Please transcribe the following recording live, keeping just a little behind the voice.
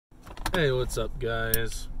Hey, what's up,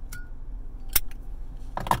 guys?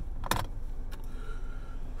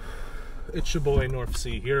 It's your boy North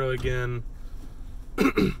Sea Hero again.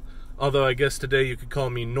 Although I guess today you could call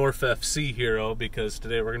me North FC Hero, because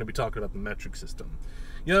today we're going to be talking about the metric system.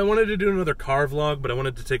 Yeah, I wanted to do another car vlog, but I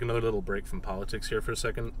wanted to take another little break from politics here for a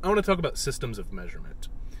second. I want to talk about systems of measurement.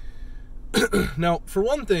 Now, for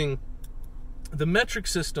one thing, the metric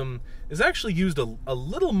system is actually used a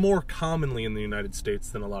little more commonly in the United States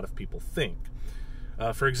than a lot of people think.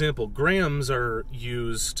 For example, grams are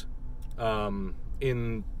used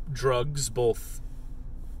in drugs, both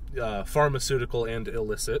pharmaceutical and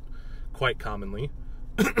illicit, quite commonly,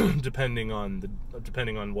 depending on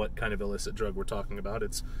what kind of illicit drug we're talking about.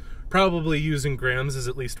 It's probably using grams as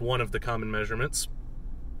at least one of the common measurements,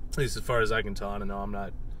 at least as far as I can tell. I don't know, I'm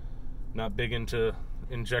not big into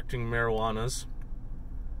injecting marijuanas.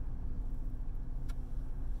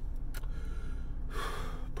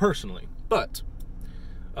 Personally. But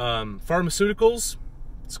pharmaceuticals,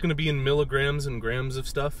 it's going to be in milligrams and grams of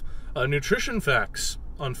stuff. Nutrition facts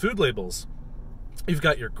on food labels. You've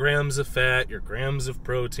got your grams of fat, your grams of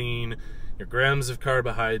protein, your grams of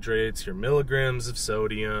carbohydrates, your milligrams of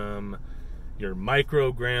sodium, your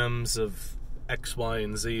micrograms of X, Y,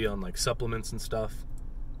 and Z on like supplements and stuff.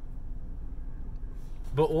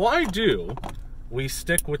 But why do we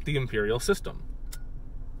stick with the imperial system?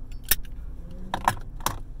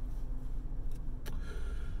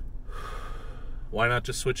 Why not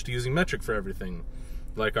just switch to using metric for everything,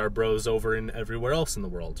 like our bros over in everywhere else in the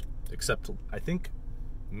world? Except, I think,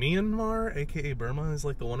 Myanmar, aka Burma, is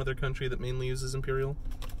like the one other country that mainly uses imperial.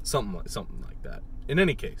 Something like that. In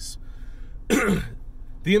any case, the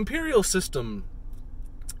imperial system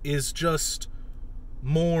is just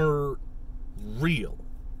more real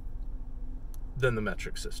than the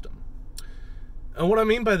metric system. And what I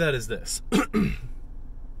mean by that is this.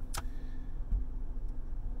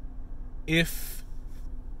 If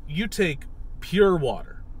you take pure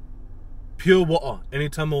water,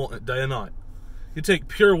 anytime you take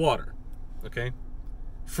pure water, okay,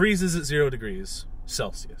 freezes at 0 degrees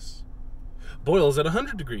Celsius, boils at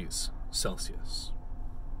 100 degrees Celsius.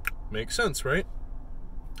 Makes sense, right?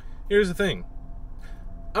 Here's the thing.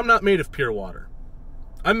 I'm not made of pure water.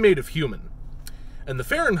 I'm made of human. And the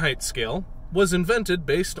Fahrenheit scale was invented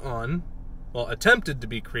based on, well, attempted to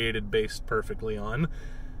be created based perfectly on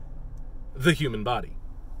the human body.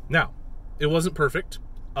 Now, it wasn't perfect.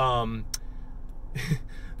 Because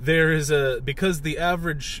the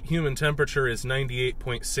average human temperature is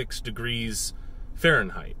 98.6 degrees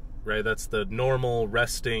Fahrenheit, right? That's the normal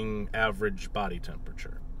resting average body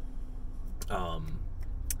temperature.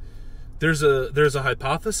 There's a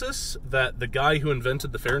hypothesis that the guy who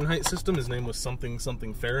invented the Fahrenheit system, his name was something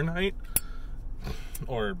Fahrenheit,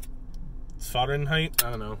 or Fahrenheit,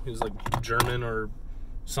 I don't know. He was like German or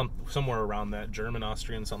somewhere around that, German,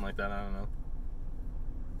 Austrian, something like that, I don't know.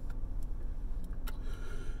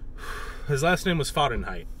 His last name was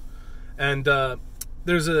Fahrenheit. And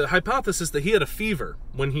there's a hypothesis that he had a fever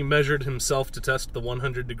when he measured himself to test the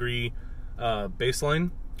 100 degree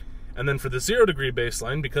baseline. And then for the 0 degree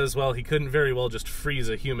baseline, because, well, he couldn't very well just freeze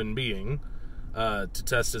a human being to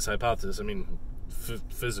test his hypothesis. I mean,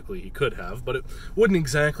 physically he could have, but it wouldn't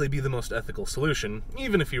exactly be the most ethical solution,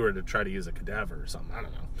 even if you were to try to use a cadaver or something, I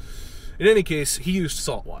don't know. In any case, he used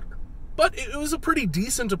salt water. But it was a pretty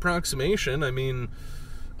decent approximation. I mean,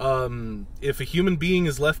 if a human being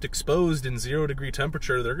is left exposed in 0 degree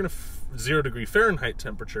temperature, 0 degree Fahrenheit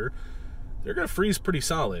temperature, they're going to freeze pretty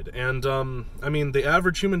solid. And, I mean, the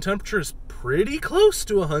average human temperature is pretty close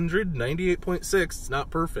to 100, 98.6. It's not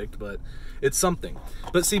perfect, but it's something.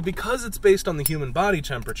 But see, because it's based on the human body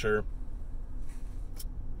temperature,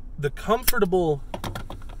 the comfortable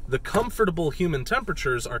human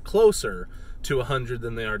temperatures are closer to 100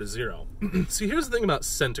 than they are to 0. See, here's the thing about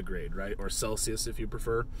centigrade, right? Or Celsius, if you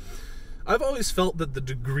prefer. I've always felt that the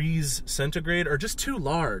degrees centigrade are just too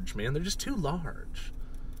large, man. They're just too large,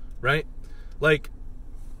 right? Like,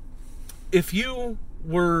 if you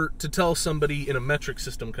were to tell somebody in a metric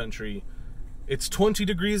system country it's 20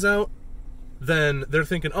 degrees out, then they're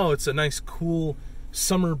thinking, oh, it's a nice, cool,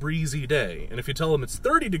 summer breezy day. And if you tell them it's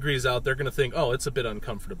 30 degrees out, they're going to think, oh, it's a bit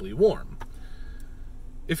uncomfortably warm.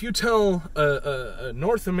 If you tell a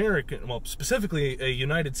North American, well, specifically a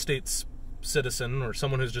United States citizen or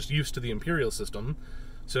someone who's just used to the imperial system,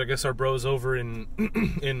 so I guess our bros over in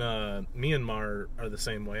Myanmar are the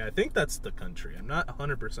same way. I think that's the country. I'm not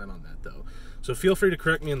 100% on that, though. So feel free to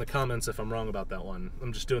correct me in the comments if I'm wrong about that one.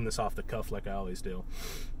 I'm just doing this off the cuff like I always do.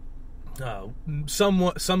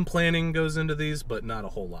 Some planning goes into these, but not a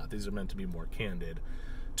whole lot. These are meant to be more candid.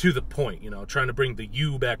 to the point, trying to bring the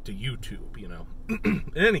U back to YouTube,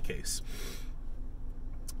 In any case,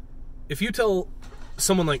 if you tell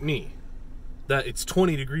someone like me that it's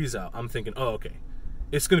 20 degrees out, I'm thinking, oh, okay,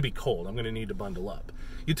 it's going to be cold. I'm going to need to bundle up.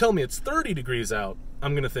 You tell me it's 30 degrees out,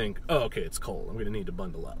 I'm going to think, oh, okay, it's cold. I'm going to need to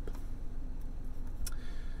bundle up.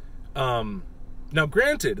 Now,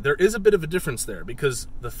 granted, there is a bit of a difference there because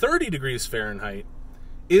the 30 degrees Fahrenheit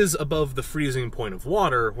is above the freezing point of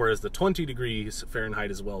water, whereas the 20 degrees Fahrenheit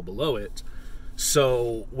is well below it.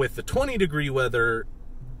 So with the 20 degree weather,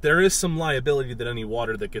 there is some liability that any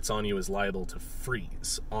water that gets on you is liable to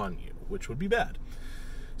freeze on you, which would be bad.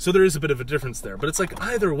 So there is a bit of a difference there. But it's like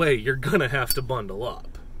either way, you're going to have to bundle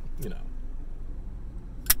up,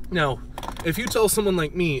 Now, if you tell someone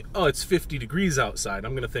like me, oh, it's 50 degrees outside,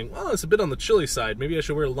 I'm going to think, well, it's a bit on the chilly side. Maybe I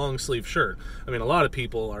should wear a long sleeve shirt. I mean, a lot of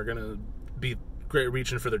people are going to be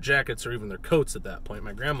reaching for their jackets or even their coats at that point.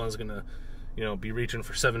 My grandma's going to, be reaching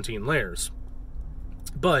for 17 layers.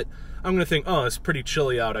 But I'm going to think, oh, it's pretty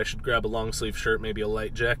chilly out. I should grab a long sleeve shirt, maybe a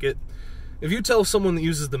light jacket. If you tell someone that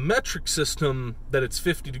uses the metric system that it's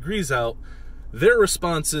 50 degrees out, their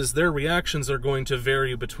responses, their reactions are going to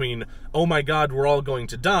vary between, oh my God, we're all going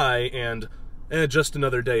to die, and just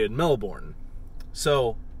another day in Melbourne.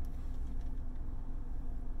 So,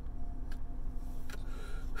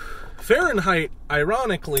 Fahrenheit,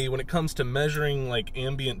 ironically, when it comes to measuring like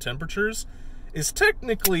ambient temperatures, is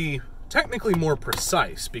technically more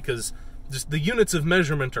precise because just the units of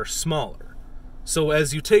measurement are smaller. So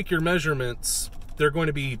as you take your measurements, they're going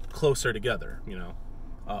to be closer together,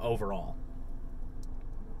 overall.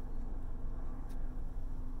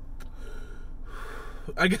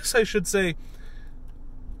 I guess I should say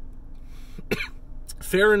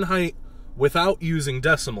Fahrenheit without using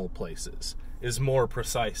decimal places is more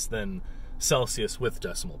precise than Celsius with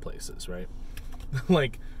decimal places, right?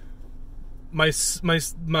 Like my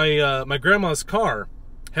grandma's car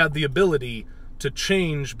had the ability to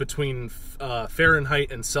change between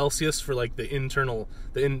Fahrenheit and Celsius for like the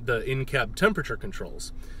in-cab temperature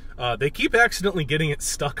controls. They keep accidentally getting it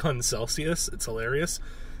stuck on Celsius. It's hilarious.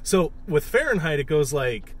 So with Fahrenheit, it goes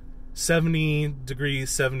like 70 degrees,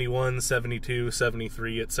 71, 72,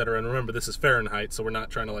 73, etc. And remember, this is Fahrenheit, so we're not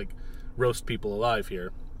trying to like roast people alive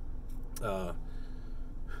here. But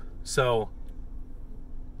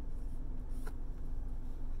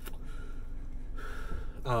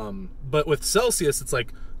with Celsius, it's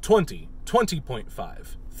like 20,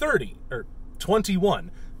 20.5, 30, or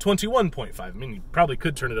 21, 21.5. I mean, you probably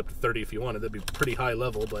could turn it up to 30 if you wanted. That'd be pretty high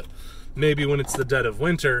level, but maybe when it's the dead of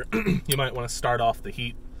winter, you might want to start off the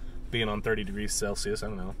heat being on 30 degrees Celsius. I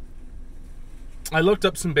don't know. I looked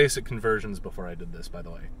up some basic conversions before I did this, by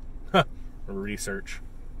the way. Research.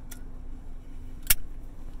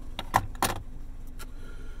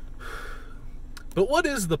 But what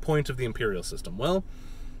is the point of the imperial system? Well,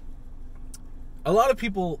 a lot of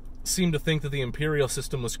people seem to think that the imperial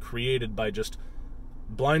system was created by just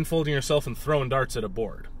blindfolding yourself and throwing darts at a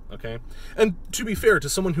board, okay? And to be fair, to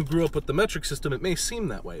someone who grew up with the metric system, it may seem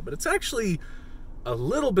that way, but it's actually a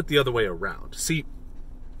little bit the other way around. See,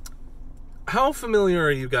 how familiar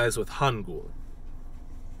are you guys with Hangul?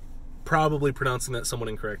 Probably pronouncing that somewhat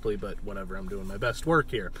incorrectly, but whatever, I'm doing my best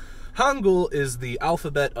work here. Hangul is the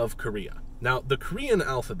alphabet of Korea. Now, the Korean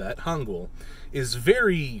alphabet, Hangul, is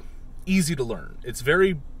very easy to learn. It's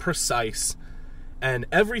very precise, and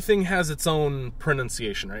everything has its own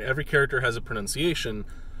pronunciation, right? Every character has a pronunciation,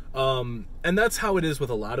 and that's how it is with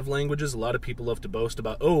a lot of languages. A lot of people love to boast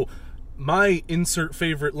about, oh, my insert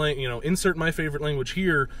favorite insert my favorite language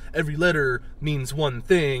here, every letter means one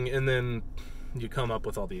thing, and then you come up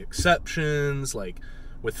with all the exceptions, like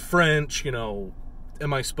with French,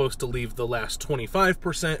 am I supposed to leave the last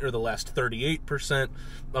 25% or the last 38%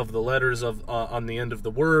 of the letters on the end of the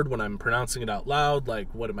word when I'm pronouncing it out loud?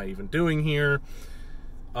 Like, what am I even doing here?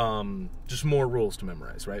 Just more rules to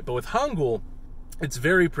memorize, right? But with Hangul, it's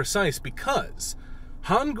very precise because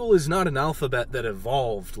Hangul is not an alphabet that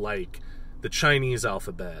evolved like the Chinese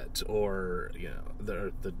alphabet or,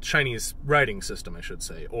 the Chinese writing system, I should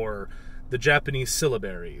say, or the Japanese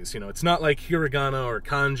syllabaries. It's not like hiragana or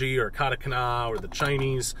kanji or katakana or the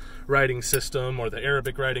Chinese writing system or the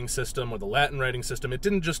Arabic writing system or the Latin writing system. It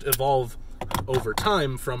didn't just evolve over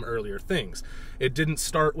time from earlier things. It didn't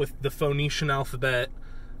start with the Phoenician alphabet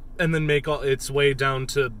and then make its way down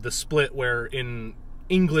to the split where in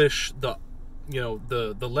English the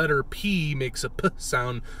letter P makes a P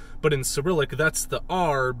sound, but in Cyrillic that's the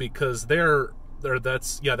R because that's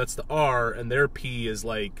the R and their P is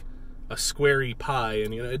like a squarey pie,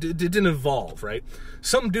 and it didn't evolve, right?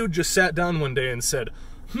 Some dude just sat down one day and said,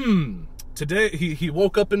 today, he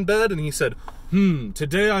woke up in bed and he said,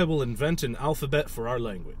 today I will invent an alphabet for our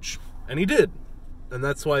language. And he did. And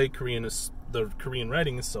that's why the Korean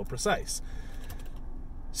writing is so precise.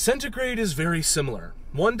 Centigrade is very similar.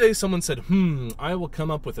 One day someone said, I will come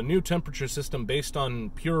up with a new temperature system based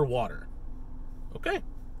on pure water. Okay,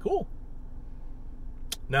 cool.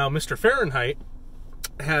 Now, Mr. Fahrenheit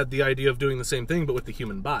had the idea of doing the same thing, but with the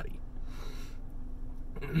human body.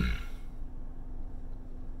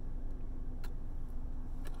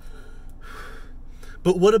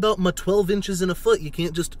 But what about my 12 inches in a foot? You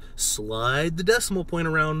can't just slide the decimal point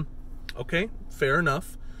around. Okay, fair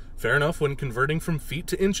enough. Fair enough, when converting from feet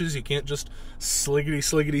to inches, you can't just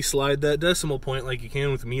sliggity slide that decimal point like you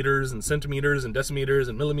can with meters and centimeters and decimeters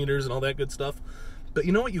and millimeters and all that good stuff. But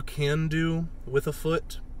you know what you can do with a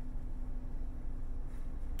foot?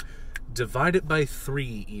 Divide it by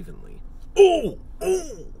 3 evenly. Oh!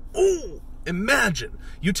 Imagine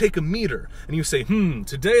you take a meter and you say,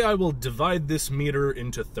 today I will divide this meter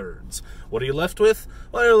into thirds. What are you left with?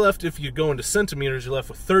 Well, you're left, if you go into centimeters, you're left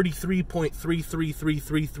with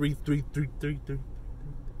 33.333333333.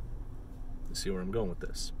 See where I'm going with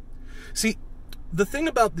this? See, the thing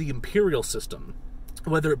about the imperial system,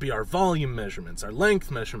 whether it be our volume measurements, our length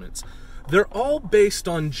measurements, they're all based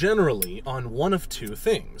on, generally, on one of two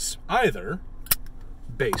things. Either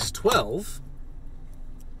base 12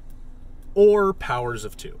 or powers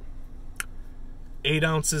of 2. 8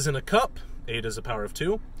 ounces in a cup, 8 is a power of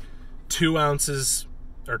 2. 2 ounces,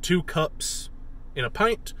 or 2 cups in a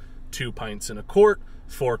pint, 2 pints in a quart,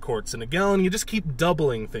 4 quarts in a gallon. You just keep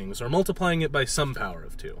doubling things, or multiplying it by some power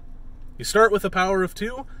of 2. You start with a power of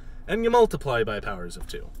 2, and you multiply by powers of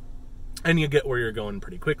 2. And you get where you're going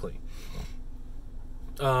pretty quickly.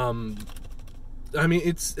 I mean,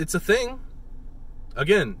 it's a thing.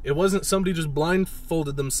 Again, it wasn't somebody just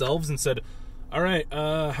blindfolded themselves and said, all right,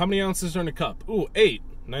 how many ounces are in a cup? Ooh, 8.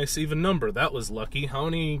 Nice even number. That was lucky. How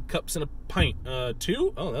many cups in a pint?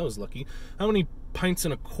 2? Oh, that was lucky. How many pints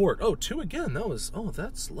in a quart? Oh, 2 again.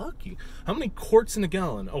 That's lucky. How many quarts in a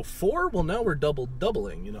gallon? Oh, 4? Well, now we're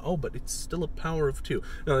doubling, you know. Oh, but it's still a power of 2.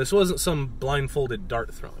 No, this wasn't some blindfolded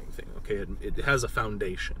dart throwing thing, okay? It has a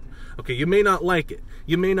foundation. Okay, you may not like it.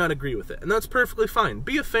 You may not agree with it. And that's perfectly fine.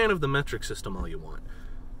 Be a fan of the metric system all you want.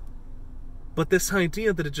 But this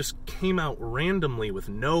idea that it just came out randomly with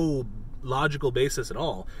no logical basis at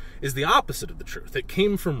all is the opposite of the truth. It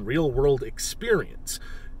came from real-world experience.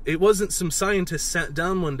 It wasn't some scientist sat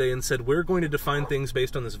down one day and said, we're going to define things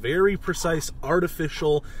based on this very precise,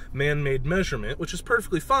 artificial, man-made measurement, which is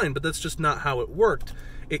perfectly fine, but that's just not how it worked.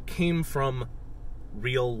 It came from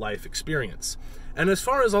real-life experience. And as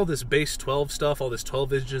far as all this base 12 stuff, all this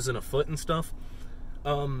 12 inches in a foot and stuff,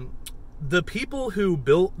 the people who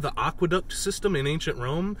built the aqueduct system in ancient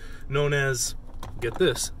Rome, known as, get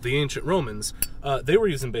this, the ancient Romans, they were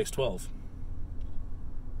using base 12.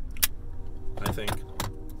 I think.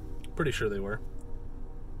 Pretty sure they were.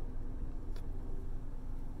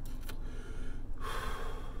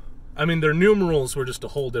 I mean, their numerals were just a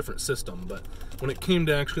whole different system, but when it came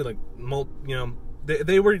to actually, like,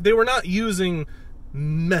 they were not using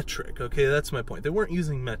metric, okay? That's my point. They weren't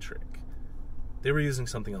using metric. They were using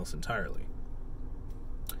something else entirely.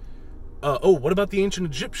 What about the ancient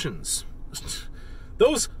Egyptians?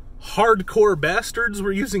 Those hardcore bastards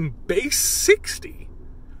were using base 60.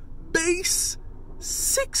 Base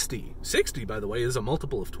 60. 60, by the way, is a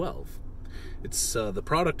multiple of 12. It's the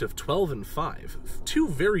product of 12 and 5. 2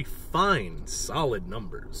 very fine, solid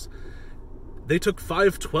numbers. They took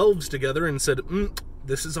 5 12s together and said,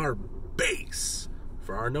 this is our base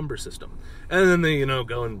for our number system. And then they,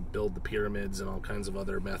 go and build the pyramids and all kinds of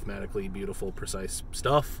other mathematically beautiful, precise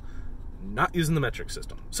stuff, not using the metric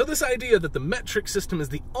system. So this idea that the metric system is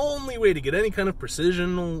the only way to get any kind of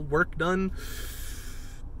precision work done,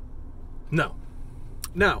 no.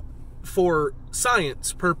 Now, for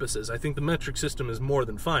science purposes, I think the metric system is more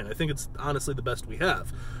than fine. I think it's honestly the best we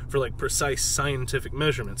have for, like, precise scientific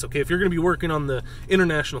measurements. Okay, if you're going to be working on the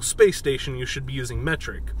International Space Station, you should be using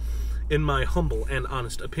metric, in my humble and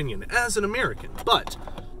honest opinion, as an American. But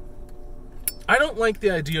I don't like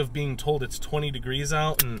the idea of being told it's 20 degrees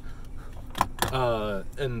out and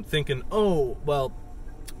thinking, oh, well,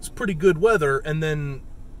 it's pretty good weather, and then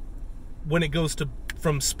when it goes to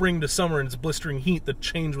from spring to summer and it's blistering heat, the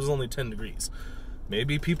change was only 10 degrees.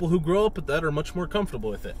 Maybe people who grow up with that are much more comfortable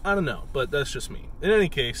with it. I don't know, but that's just me. In any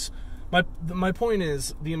case, my point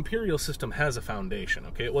is, the imperial system has a foundation,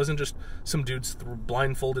 okay? It wasn't just some dudes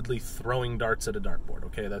blindfoldedly throwing darts at a dartboard,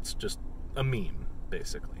 okay? That's just a meme,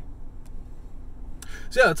 basically.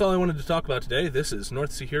 So yeah, that's all I wanted to talk about today. This is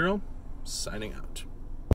North Sea Hero, signing out.